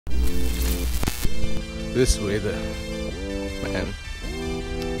this weather, man.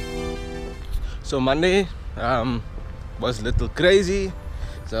 So Monday was a little crazy,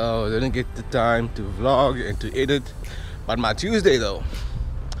 so I didn't get the time to vlog and to edit. But my Tuesday though,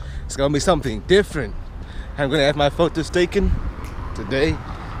 it's gonna be something different. I'm gonna have my photos taken today.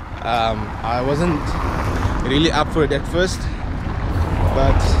 I wasn't really up for it at first,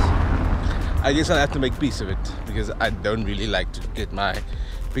 but I guess I'll have to make peace of it because I don't really like to get my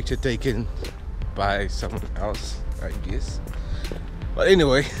picture taken by someone else, I guess. But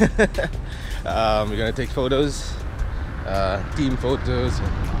anyway, we're gonna take photos, team photos,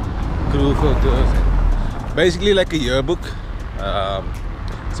 and crew photos, and basically like a yearbook.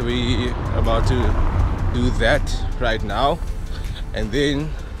 So we're about to do that right now, and then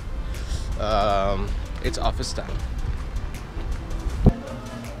it's office time.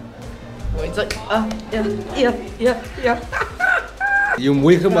 It's like, yeah. Je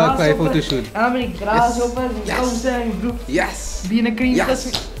mooi gemaakt bij je fotoshoot. En dan ben ik grasshopper, een koude en broek. Yes! Bienenkring, Yes. dat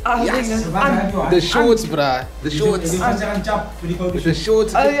is De shorts, bra. De shorts. De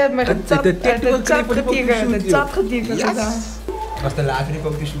shorts. Oh ja, met het chat getekend. Yes! Was te laat voor die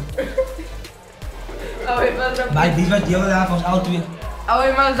fotoshoot. Oh, Maar die was deel daarvan was oud weer.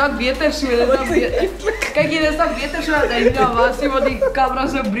 oh, maar dat is ook beter zo. Kijk hier, dat is ook beter zo dat hij daar was. Want die camera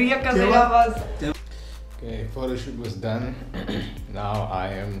zo breed als hij daar was. Okay, photo shoot was done. Now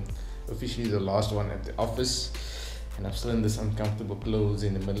I am officially the last one at the office, and I'm still in this uncomfortable clothes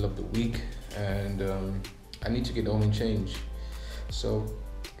in the middle of the week, and I need to get home and change. So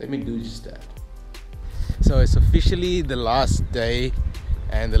let me do just that. So it's officially the last day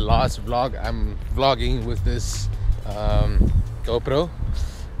and the last vlog. I'm vlogging with this GoPro.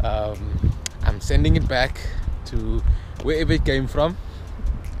 I'm sending it back to wherever it came from.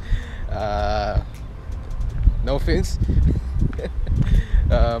 No offense.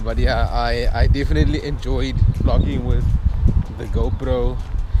 But yeah, I definitely enjoyed vlogging with the GoPro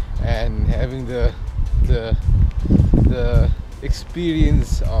and having the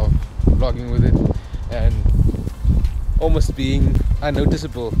experience of vlogging with it and almost being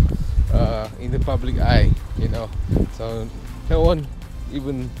unnoticeable in the public eye, you know. So no one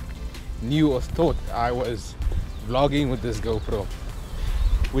even knew or thought I was vlogging with this GoPro,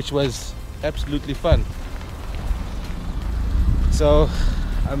 which was absolutely fun. So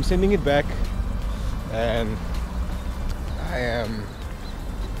I'm sending it back, and I am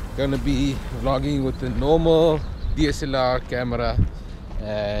gonna be vlogging with the normal DSLR camera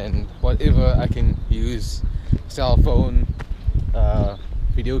and whatever I can use, cell phone,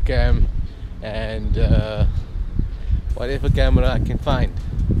 video cam, and whatever camera I can find.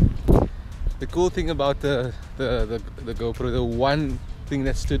 The cool thing about the GoPro, the one thing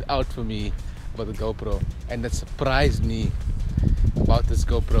that stood out for me about the GoPro and that surprised me about this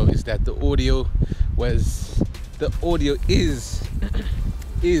GoPro is that the audio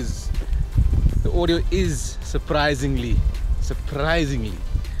is surprisingly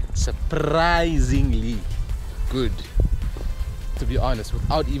good, to be honest,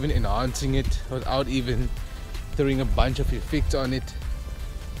 without even enhancing it, without even throwing a bunch of effects on it.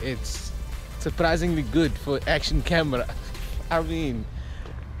 It's surprisingly good for action camera. I mean,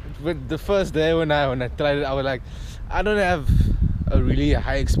 but the first day when I tried it, I was like, I don't have a really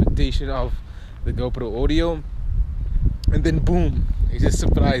high expectation of the GoPro audio, and then boom, it just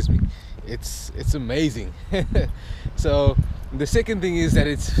surprised me. It's amazing. So the second thing is that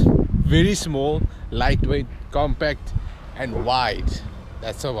it's very small, lightweight, compact, and wide.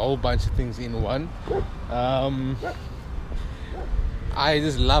 That's a whole bunch of things in one. I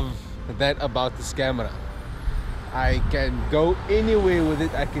just love that about this camera. I can go anywhere with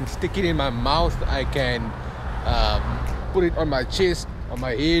it. I can stick it in my mouth. I can put it on my chest, on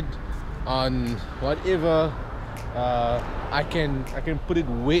my head, on whatever. I can put it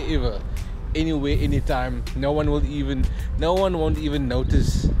wherever, anywhere, anytime. No one won't even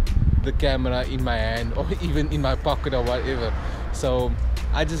notice the camera in my hand or even in my pocket or whatever. So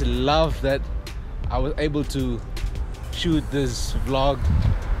I just love that I was able to shoot this vlog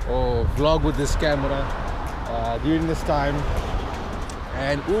or vlog with this camera during this time.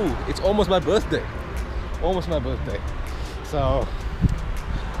 And ooh, it's almost my birthday. So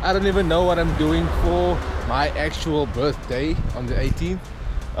I don't even know what I'm doing for my actual birthday on the 18th.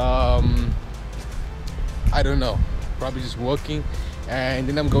 I don't know, probably just working, and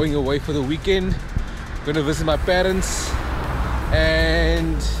then I'm going away for the weekend, gonna visit my parents,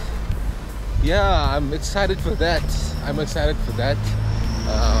 and yeah, I'm excited for that. I'm gonna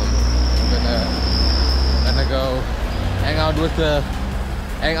go hang out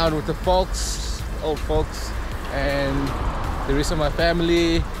with the folks, old folks, and the rest of my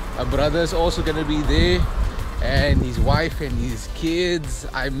family, My brother's also gonna be there, and his wife and his kids.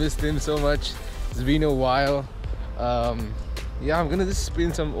 I miss them so much. It's been a while. Yeah, I'm gonna just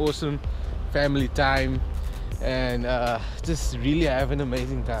spend some awesome family time and just really have an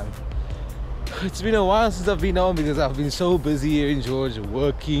amazing time. It's been a while since I've been on because I've been so busy here in George,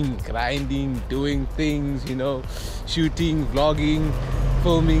 working, grinding, doing things, you know, shooting, vlogging,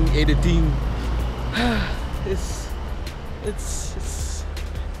 filming, editing. It's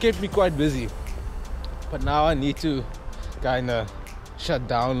kept me quite busy, but now I need to kind of shut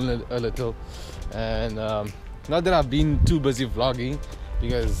down a little, and not that I've been too busy vlogging,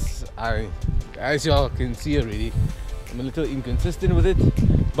 because as y'all can see already, I'm a little inconsistent with it,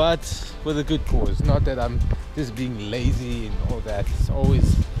 but with a good cause. Not that I'm just being lazy and all that. It's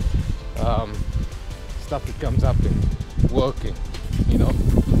always stuff that comes up and working, you know.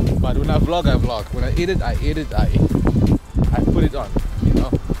 But when I vlog, I vlog. When I edit, I put it on, you know.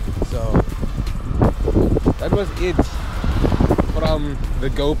 So that was it from the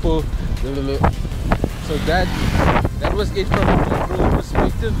GoPro. So that was it from the GoPro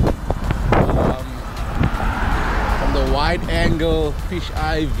perspective. From the wide angle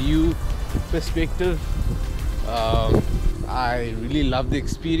fisheye view perspective, I really love the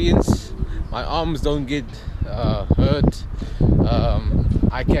experience. My arms don't get hurt.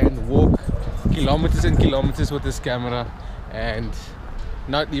 I can walk kilometers and kilometers with this camera and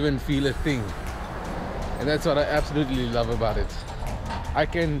not even feel a thing, and that's what I absolutely love about it. I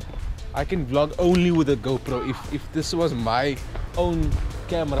can vlog only with a GoPro. If this was my own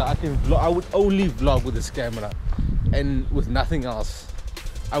camera, I would only vlog with this camera and with nothing else.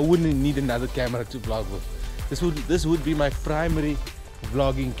 I wouldn't need another camera to vlog with. This would be my primary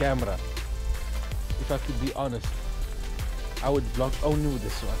vlogging camera. If I could be honest, I would vlog only with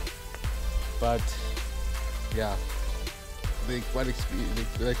this one. But yeah, they're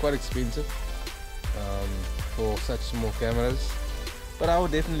quite expensive for such small cameras. But I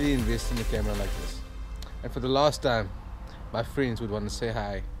would definitely invest in a camera like this. And for the last time, my friends would want to say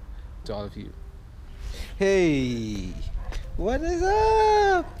hi to all of you. Hey, what is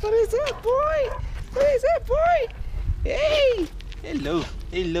up? What is up, boy? What is up, boy? Hey, hello,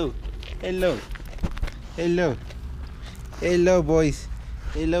 hello, hello, hello, hello, boys,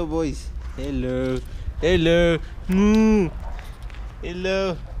 hello, boys, hello, hello, hello,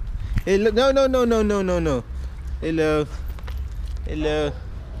 hello. No. Hello. Hello.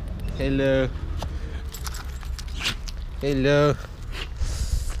 Hello. Hello.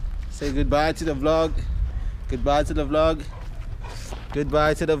 Say goodbye to the vlog. Goodbye to the vlog.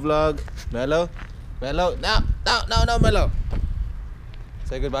 Goodbye to the vlog. Mello. Mello. No, Mello.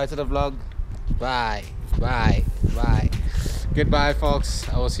 Say goodbye to the vlog. Bye. Bye. Bye. Goodbye, folks.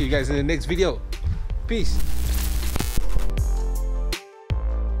 I will see you guys in the next video. Peace.